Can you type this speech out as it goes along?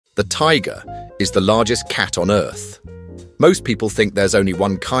The tiger is the largest cat on Earth. Most people think there's only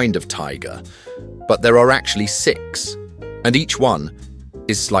one kind of tiger, but there are actually 6, and each one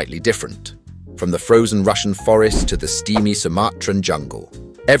is slightly different. From the frozen Russian forest to the steamy Sumatran jungle,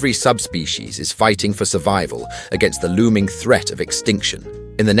 every subspecies is fighting for survival against the looming threat of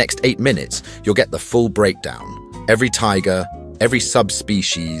extinction. In the next 8 minutes, you'll get the full breakdown. Every tiger, every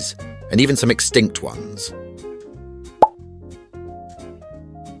subspecies, and even some extinct ones.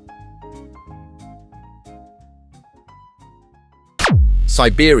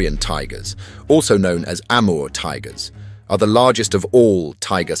 Siberian tigers, also known as Amur tigers, are the largest of all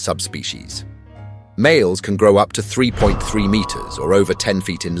tiger subspecies. Males can grow up to 3.3 meters, or over 10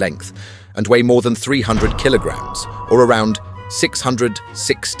 feet in length, and weigh more than 300 kilograms, or around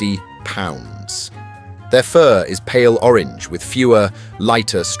 660 pounds. Their fur is pale orange with fewer,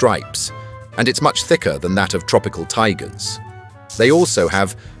 lighter stripes, and it's much thicker than that of tropical tigers. They also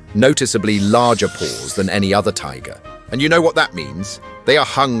have noticeably larger paws than any other tiger. And you know what that means? They are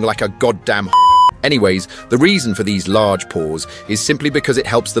hung like a goddamn Anyways, the reason for these large paws is simply because it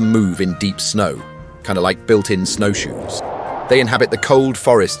helps them move in deep snow, kind of like built-in snowshoes. They inhabit the cold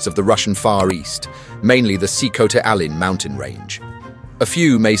forests of the Russian Far East, mainly the Sikhote-Alin mountain range. A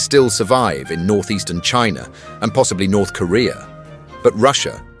few may still survive in northeastern China and possibly North Korea, but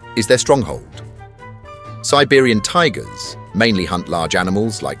Russia is their stronghold. Siberian tigers mainly hunt large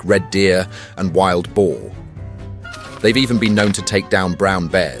animals like red deer and wild boar. They've even been known to take down brown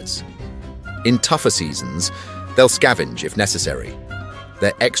bears. In tougher seasons, they'll scavenge if necessary.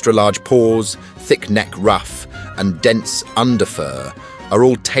 Their extra-large paws, thick neck ruff, and dense underfur are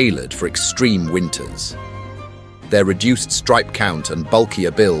all tailored for extreme winters. Their reduced stripe count and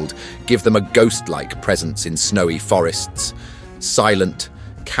bulkier build give them a ghost-like presence in snowy forests, silent,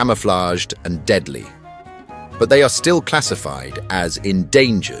 camouflaged, and deadly. But they are still classified as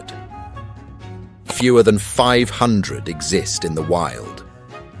endangered. Fewer than 500 exist in the wild.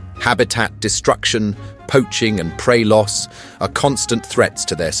 Habitat destruction, poaching, and prey loss are constant threats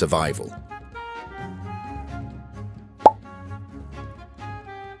to their survival.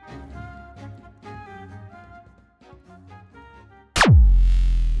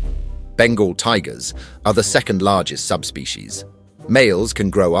 Bengal tigers are the second largest subspecies. Males can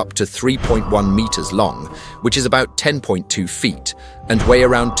grow up to 3.1 meters long, which is about 10.2 feet, and weigh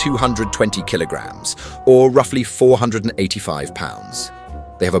around 220 kilograms, or roughly 485 pounds.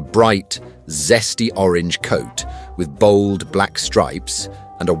 They have a bright, zesty orange coat with bold black stripes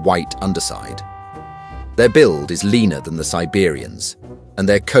and a white underside. Their build is leaner than the Siberians, and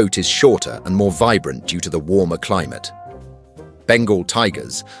their coat is shorter and more vibrant due to the warmer climate. Bengal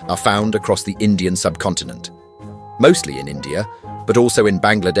tigers are found across the Indian subcontinent, mostly in India, but also in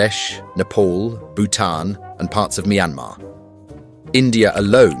Bangladesh, Nepal, Bhutan, and parts of Myanmar. India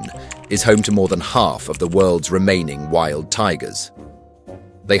alone is home to more than half of the world's remaining wild tigers.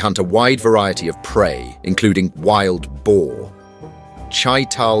 They hunt a wide variety of prey, including wild boar,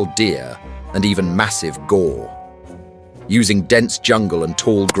 chital deer, and even massive gaur. Using dense jungle and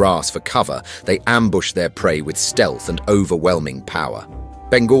tall grass for cover, they ambush their prey with stealth and overwhelming power.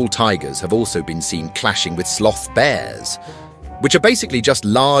 Bengal tigers have also been seen clashing with sloth bears, which are basically just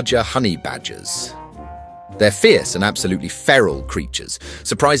larger honey badgers. They're fierce and absolutely feral creatures,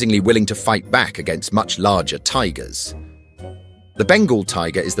 surprisingly willing to fight back against much larger tigers. The Bengal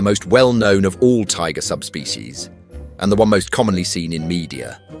tiger is the most well-known of all tiger subspecies, and the one most commonly seen in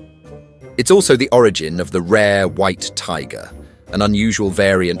media. It's also the origin of the rare white tiger, an unusual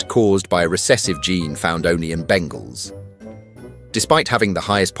variant caused by a recessive gene found only in Bengals. Despite having the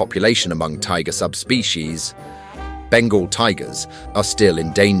highest population among tiger subspecies, Bengal tigers are still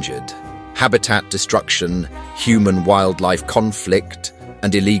endangered. Habitat destruction, human-wildlife conflict,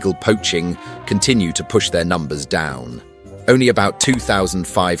 and illegal poaching continue to push their numbers down. Only about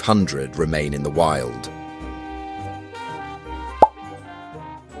 2,500 remain in the wild.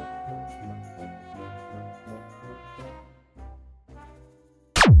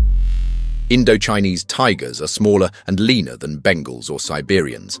 IndoChinese tigers are smaller and leaner than Bengals or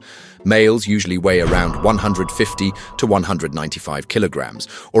Siberians. Males usually weigh around 150 to 195 kilograms,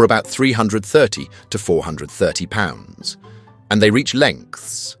 or about 330 to 430 pounds. And they reach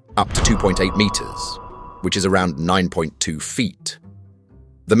lengths up to 2.8 meters, which is around 9.2 feet.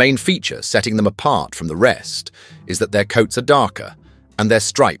 The main feature setting them apart from the rest is that their coats are darker and their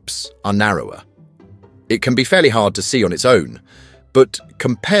stripes are narrower. It can be fairly hard to see on its own, but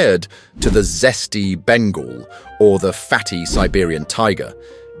compared to the zesty Bengal or the fatty Siberian tiger,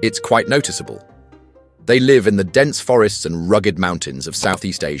 it's quite noticeable. They live in the dense forests and rugged mountains of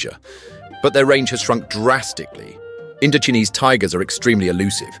Southeast Asia, but their range has shrunk drastically IndoChinese tigers are extremely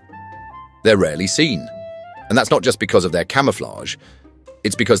elusive. They're rarely seen. And that's not just because of their camouflage,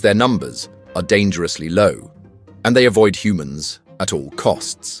 it's because their numbers are dangerously low, and they avoid humans at all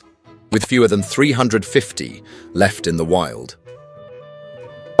costs, with fewer than 350 left in the wild.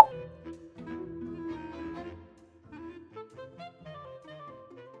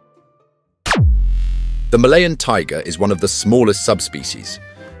 The Malayan tiger is one of the smallest subspecies.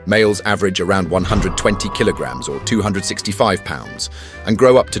 Males average around 120 kilograms or 265 pounds and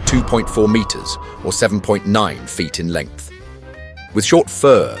grow up to 2.4 meters or 7.9 feet in length. With short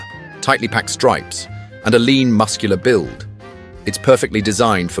fur, tightly packed stripes, and a lean, muscular build, it's perfectly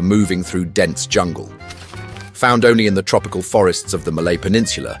designed for moving through dense jungle. Found only in the tropical forests of the Malay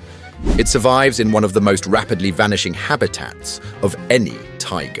Peninsula, it survives in one of the most rapidly vanishing habitats of any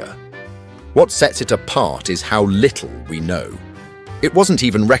tiger. What sets it apart is how little we know. It wasn't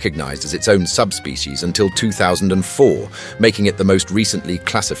even recognized as its own subspecies until 2004, making it the most recently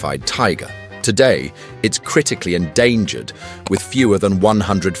classified tiger. Today, it's critically endangered, with fewer than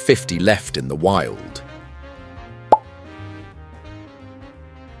 150 left in the wild.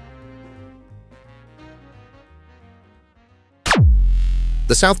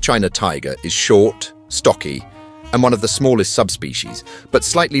 The South China tiger is short, stocky, and one of the smallest subspecies, but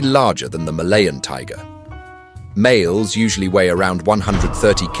slightly larger than the Malayan tiger. Males usually weigh around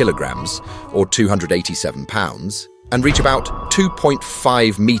 130 kilograms, or 287 pounds, and reach about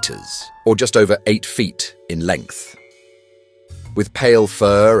 2.5 meters, or just over 8 feet, in length. With pale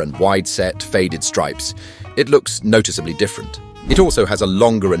fur and wide-set, faded stripes, it looks noticeably different. It also has a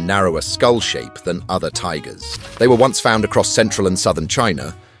longer and narrower skull shape than other tigers. They were once found across central and southern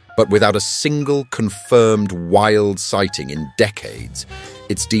China, but without a single confirmed wild sighting in decades,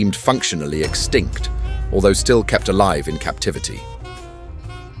 it's deemed functionally extinct, although still kept alive in captivity.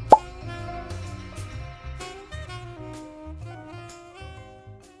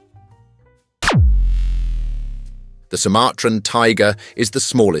 The Sumatran tiger is the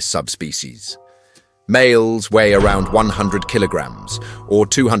smallest subspecies. Males weigh around 100 kilograms, or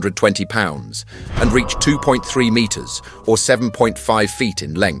 220 pounds, and reach 2.3 meters, or 7.5 feet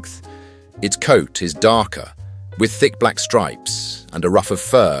in length. Its coat is darker, with thick black stripes and a ruff of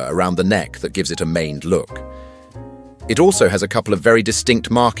fur around the neck that gives it a maned look. It also has a couple of very distinct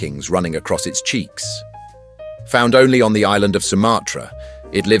markings running across its cheeks. Found only on the island of Sumatra,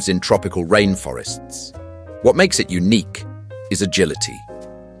 it lives in tropical rainforests. What makes it unique is agility.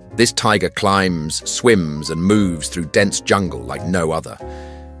 This tiger climbs, swims, and moves through dense jungle like no other.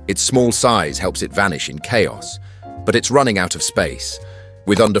 Its small size helps it vanish in chaos, but it's running out of space.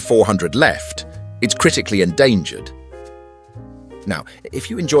 With under 400 left, it's critically endangered. Now, if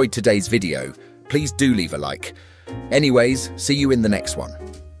you enjoyed today's video, please do leave a like. Anyways, see you in the next one.